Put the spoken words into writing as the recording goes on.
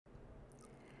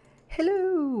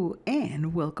Hello,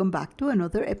 and welcome back to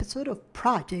another episode of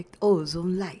Project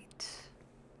Ozone Lite.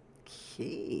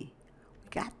 Okay, we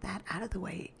got that out of the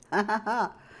way.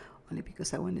 Only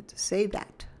because I wanted to say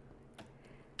that.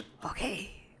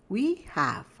 Okay, we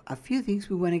have a few things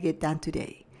we want to get done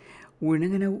today. We're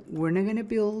not gonna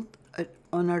build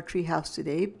on our tree house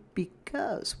today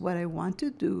because what I want to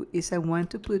do is I want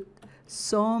to put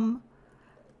some.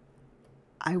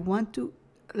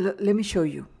 Let me show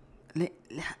you.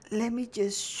 Let me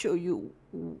just show you.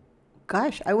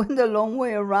 Gosh, I went a long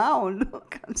way around.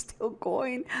 Look, I'm still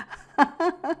going.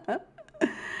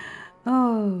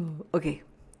 Oh, okay.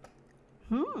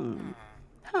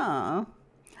 Huh.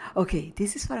 Okay,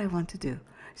 this is what I want to do.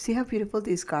 See how beautiful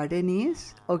this garden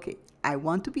is? Okay, I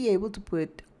want to be able to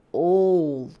put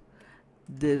all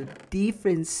the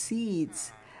different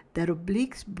seeds that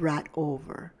Obliques brought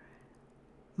over.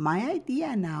 My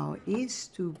idea now is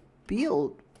to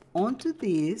build onto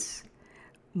this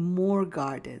more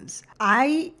gardens.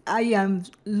 I am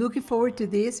looking forward to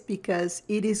this because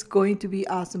it is going to be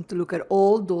awesome to look at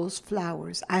all those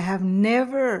flowers. I have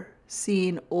never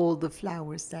seen all the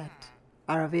flowers that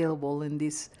are available in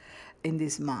this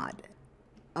mod.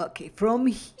 Okay, from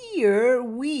here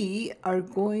we are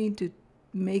going to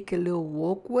make a little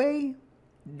walkway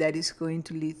that is going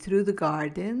to lead through the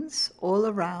gardens all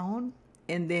around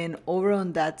and then over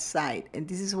on that side, and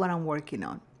this is what I'm working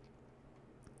on.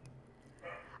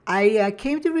 I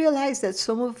came to realize that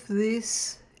some of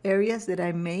these areas that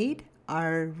I made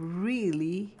are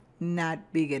really not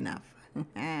big enough.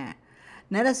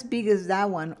 Not as big as that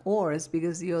one or as big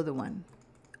as the other one.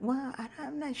 Well,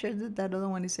 I'm not sure that that other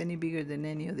one is any bigger than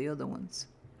any of the other ones.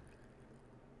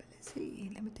 But let's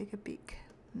see, let me take a peek.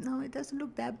 No, it doesn't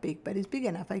look that big, but it's big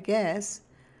enough, I guess.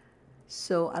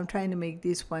 So I'm trying to make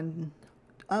this one,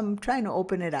 I'm trying to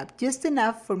open it up just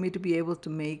enough for me to be able to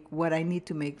make what I need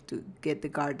to make to get the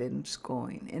gardens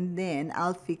going. And then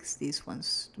I'll fix these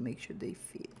ones to make sure they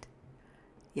fit.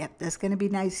 Yep, that's gonna be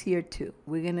nice here too.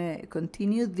 We're gonna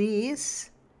continue this.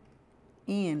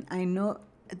 And I know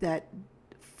that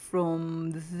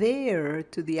from there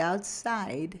to the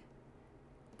outside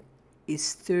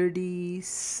is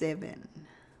 37.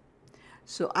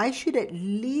 So I should at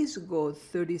least go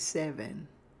 37.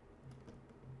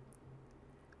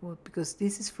 Well, because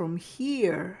this is from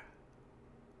here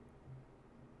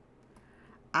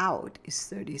out is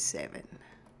 37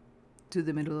 to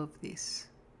the middle of this.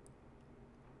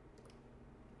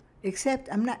 Except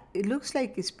I'm not, it looks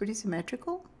like it's pretty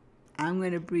symmetrical. I'm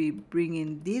going to be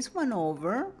bringing this one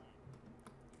over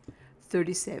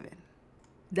 37.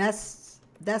 That's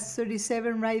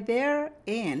 37 right there,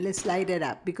 and let's light it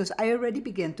up because I already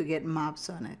began to get mobs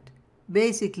on it.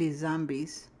 Basically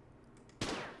zombies.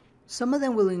 Some of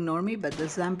them will ignore me, but the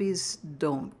zombies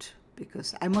don't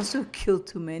because I must have killed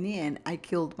too many and I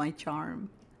killed my charm.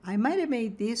 I might have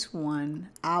made this one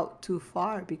out too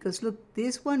far because look,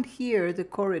 this one here, the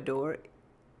corridor,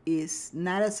 is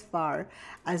not as far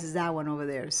as that one over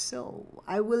there. So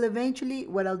I will eventually,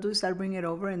 what I'll do is I'll bring it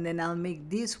over and then I'll make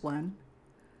this one,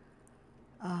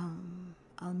 a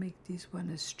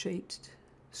straight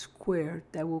square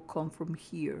that will come from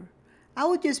here. I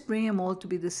would just bring them all to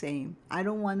be the same. I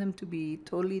don't want them to be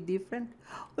totally different.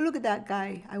 Oh, look at that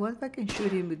guy. I wonder if I can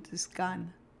shoot him with this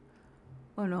gun.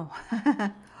 Oh, no.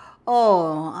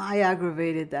 Oh, I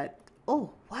aggravated that. Oh,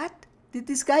 what? Did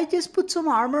this guy just put some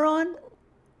armor on?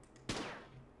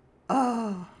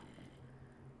 Oh.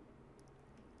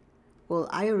 Well,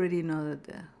 I already know that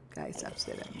the guy's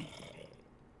upset at me.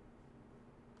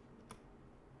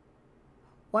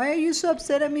 Why are you so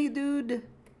upset at me, dude?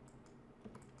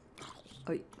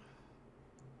 Oh.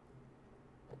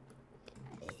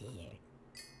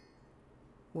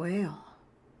 Well,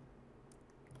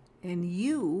 and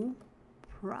you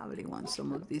probably want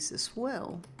some of this as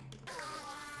well.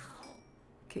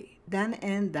 Okay, done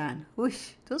and done.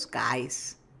 Whoosh, those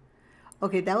guys.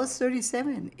 Okay, that was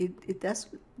 37. It does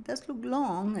look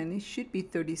long, and it should be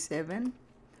 37.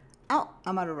 Oh,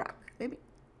 I'm out of rock.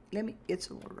 Let me get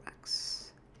some more rocks.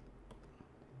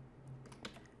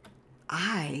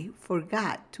 I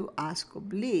forgot to ask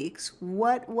Obliques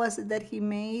what was it that he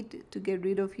made to get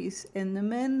rid of his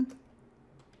Enderman,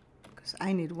 because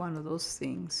I need one of those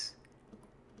things.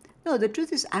 No, the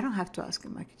truth is I don't have to ask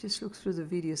him. I can just look through the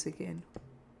videos again.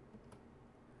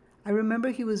 I remember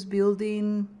he was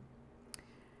building,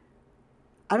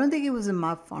 I don't think it was a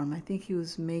mob farm. I think he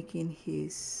was making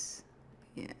his,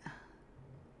 yeah,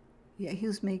 he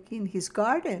was making his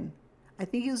garden. I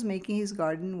think he was making his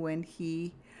garden when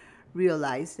he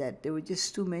realized that there were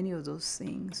just too many of those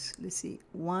things. Let's see,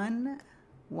 one,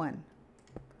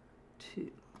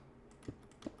 two,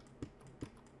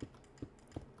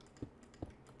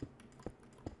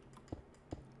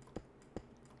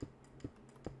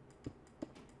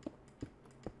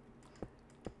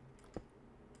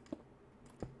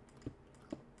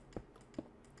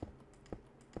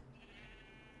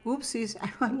 Oopsies,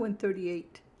 I went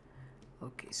 38.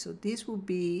 Okay, so this will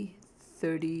be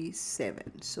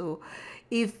 37. So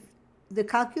if the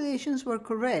calculations were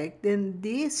correct, then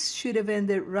this should have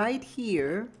ended right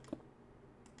here.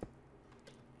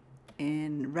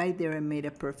 And right there I made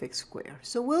a perfect square.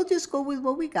 So we'll just go with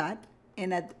what we got.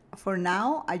 And for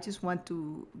now, I just want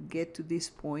to get to this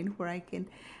point where I can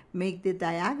make the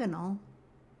diagonal.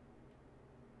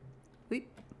 Wait.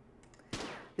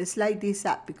 Let's light this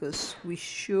up because we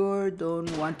sure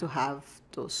don't want to have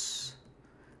those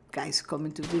guys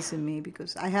coming to visit me,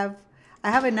 because I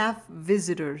have enough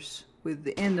visitors with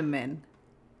the Endermen.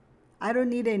 I don't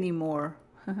need any more.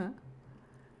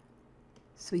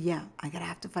 So yeah, I'm gonna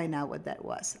have to find out what that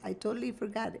was. I totally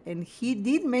forgot. And he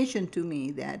did mention to me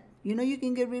that, you know, you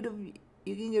can get rid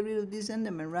of this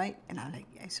Enderman, right? And I'm like,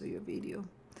 yeah, I saw your video.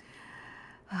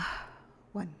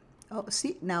 One. Oh,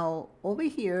 see, now over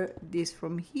here, this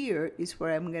from here is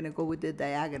where I'm gonna go with the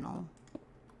diagonal.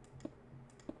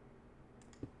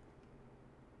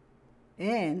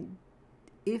 And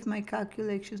if my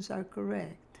calculations are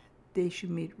correct, they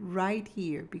should meet right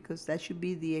here, because that should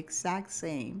be the exact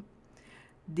same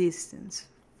distance.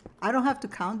 I don't have to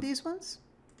count these ones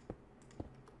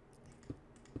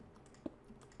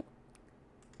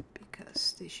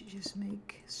because they should just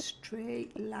make a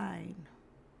straight line.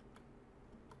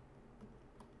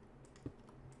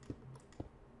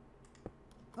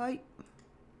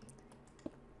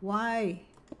 Why?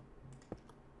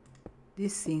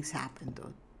 These things happen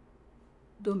though.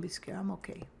 Don't be scared, I'm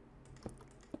okay.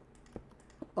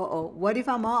 Uh-oh, what if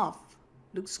I'm off?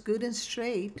 Looks good and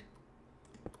straight.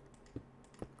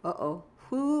 Uh-oh,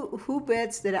 who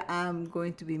bets that I'm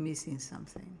going to be missing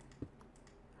something?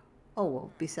 Oh,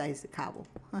 well, besides the cobble.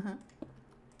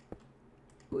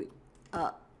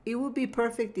 It would be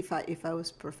perfect if I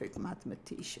was perfect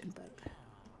mathematician, but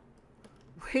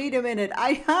wait a minute,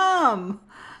 I am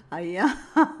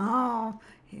a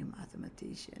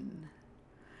mathematician.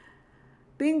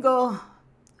 Bingo.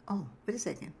 Oh, wait a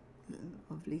second.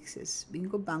 Oblique says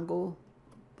bingo, bango,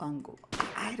 bongo.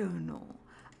 I don't know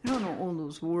all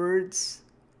those words.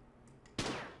 But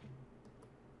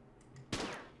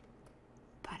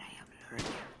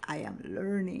I am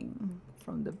learning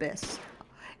from the best.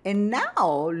 And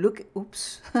now, look,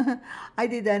 oops. I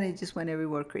did that and it just went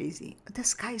everywhere crazy. The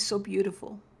sky is so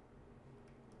beautiful.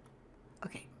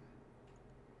 Okay.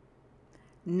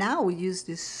 Now we use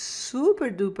this super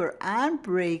duper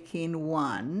unbreaking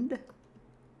wand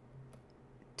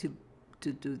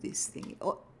to do this thing.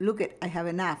 Oh, look at, I have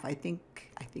enough. I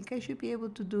think I should be able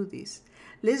to do this.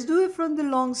 Let's do it from the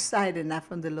long side and not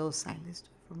from the low side. Let's do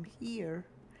it from here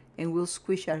and we'll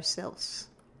squish ourselves.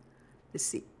 Let's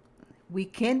see. We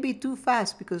can't be too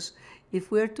fast, because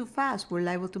if we're too fast, we're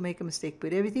liable to make a mistake.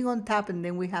 Put everything on top and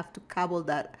then we have to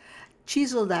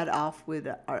chisel that off with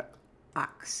our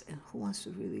axe. And who wants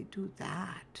to really do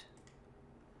that?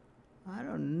 I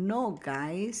don't know,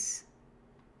 guys.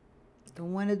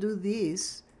 Don't want to do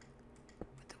this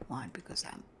with the wand because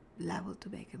I'm liable to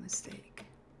make a mistake.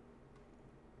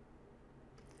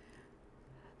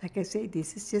 Like I say,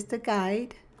 this is just a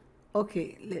guide.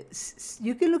 Okay,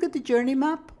 you can look at the journey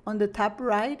map on the top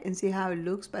right and see how it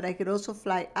looks, but I could also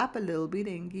fly up a little bit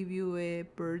and give you a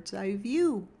bird's eye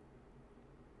view.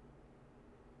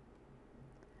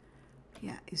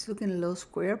 Yeah, it's looking a little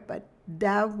square, but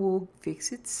that will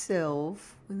fix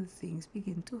itself when things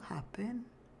begin to happen.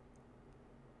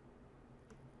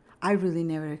 I really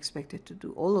never expected to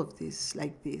do all of this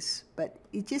like this, but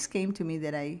it just came to me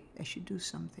that I should do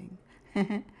something.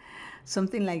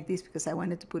 Something like this, because I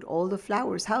wanted to put all the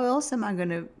flowers. How else am I going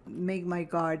to make my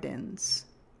gardens?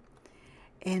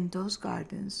 And those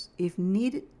gardens, if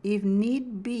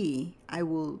need be, I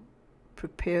will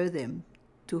prepare them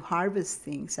to harvest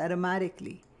things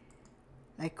automatically,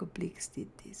 like Obliques did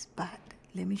this. But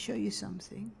let me show you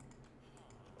something.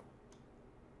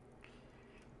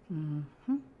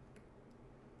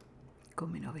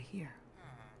 Coming over here.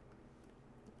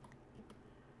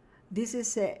 This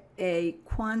is a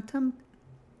quantum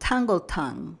tangle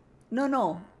tongue.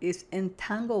 No, it's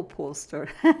entangle poster.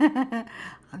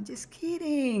 I'm just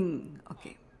kidding.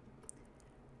 Okay.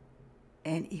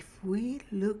 And if we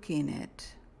look in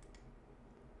it,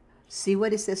 see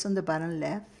what it says on the bottom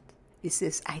left? It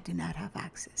says, I do not have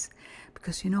access.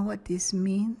 Because you know what this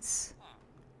means?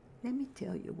 Let me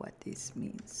tell you what this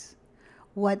means.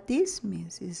 What this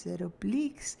means is that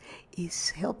Obliques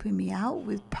is helping me out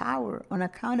with power on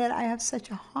account that I have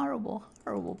such a horrible,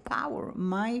 horrible power.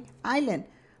 My island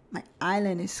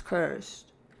is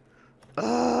cursed.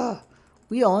 Ugh,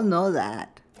 we all know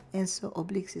that. And so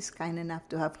Obliques is kind enough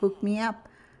to have hooked me up.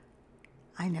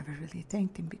 I never really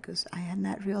thanked him because I had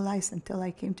not realized until I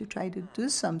came to try to do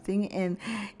something, and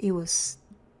it was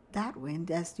that way, and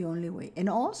that's the only way. And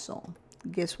also,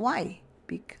 guess why?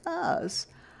 Because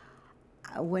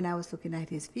when I was looking at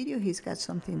his video, he's got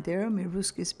something there,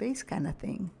 Mirrusky space kind of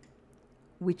thing,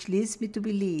 which leads me to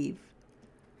believe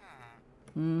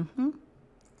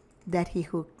that he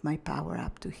hooked my power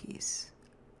up to his.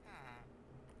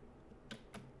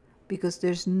 Because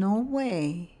there's no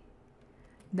way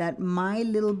that my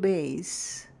little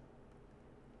base,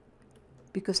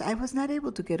 because I was not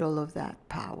able to get all of that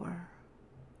power.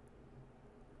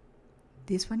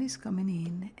 This one is coming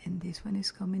in, and this one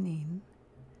is coming in.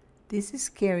 This is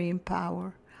carrying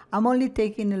power. I'm only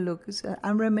taking a look. So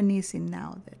I'm reminiscing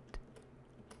now that.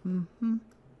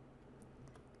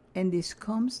 And this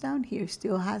comes down here,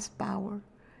 still has power.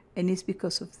 And it's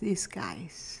because of these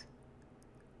guys.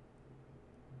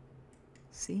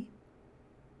 See?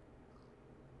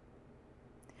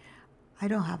 I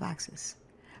don't have access.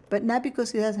 But not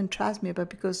because he doesn't trust me, but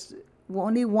because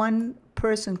only one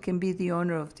person can be the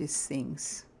owner of these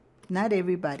things. Not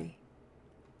everybody.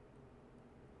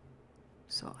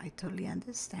 So I totally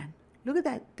understand. Look at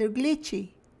that. They're glitchy.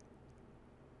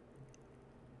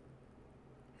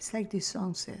 It's like this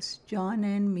song says, John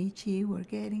and Michi were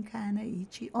getting kind of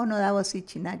itchy. Oh, no, that was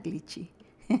itchy, not glitchy.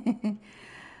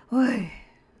 Oy.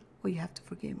 Oh, you have to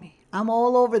forgive me. I'm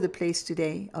all over the place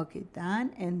today. Okay,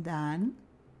 done and done.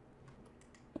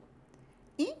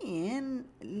 And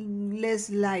let's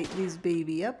light this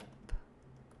baby up.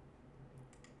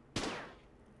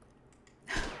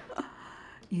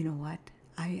 You know what?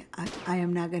 I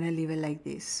am not going to leave it like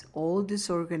this. All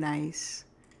disorganized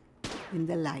in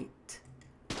the light.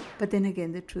 But then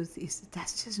again, the truth is,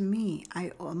 that's just me.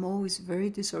 I'm always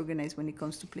very disorganized when it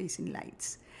comes to placing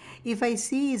lights. If I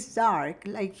see it's dark,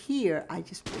 like here, I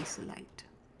just place the light.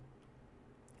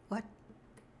 What?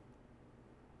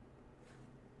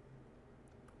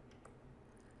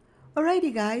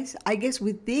 Alrighty, guys. I guess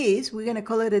with this, we're going to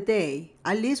call it a day.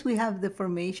 At least we have the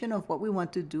formation of what we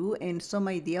want to do and some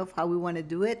idea of how we want to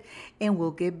do it, and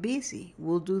we'll get busy.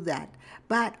 We'll do that.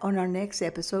 But on our next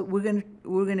episode,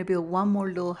 we're gonna build one more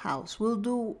little house. We'll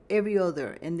do every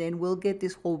other, and then we'll get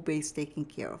this whole base taken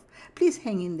care of. Please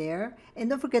hang in there, and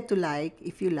don't forget to like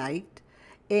if you liked,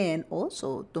 and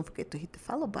also don't forget to hit the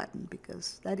follow button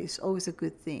because that is always a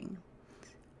good thing.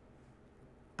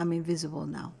 I'm invisible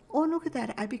now. Oh, look at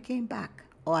that. I became back.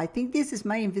 Oh, I think this is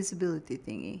my invisibility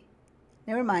thingy.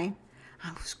 Never mind.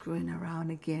 I'm screwing around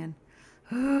again.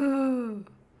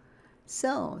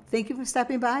 So, thank you for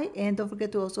stopping by. And don't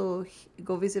forget to also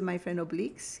go visit my friend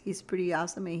Obliques. He's pretty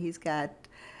awesome. And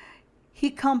he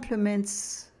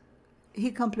compliments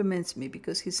me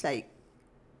because he's like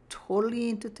totally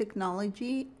into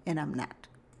technology and I'm not.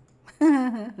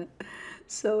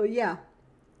 So, yeah.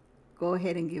 Go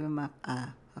ahead and give him a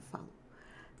follow.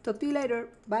 Talk to you later.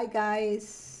 Bye,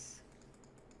 guys.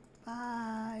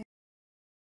 Bye.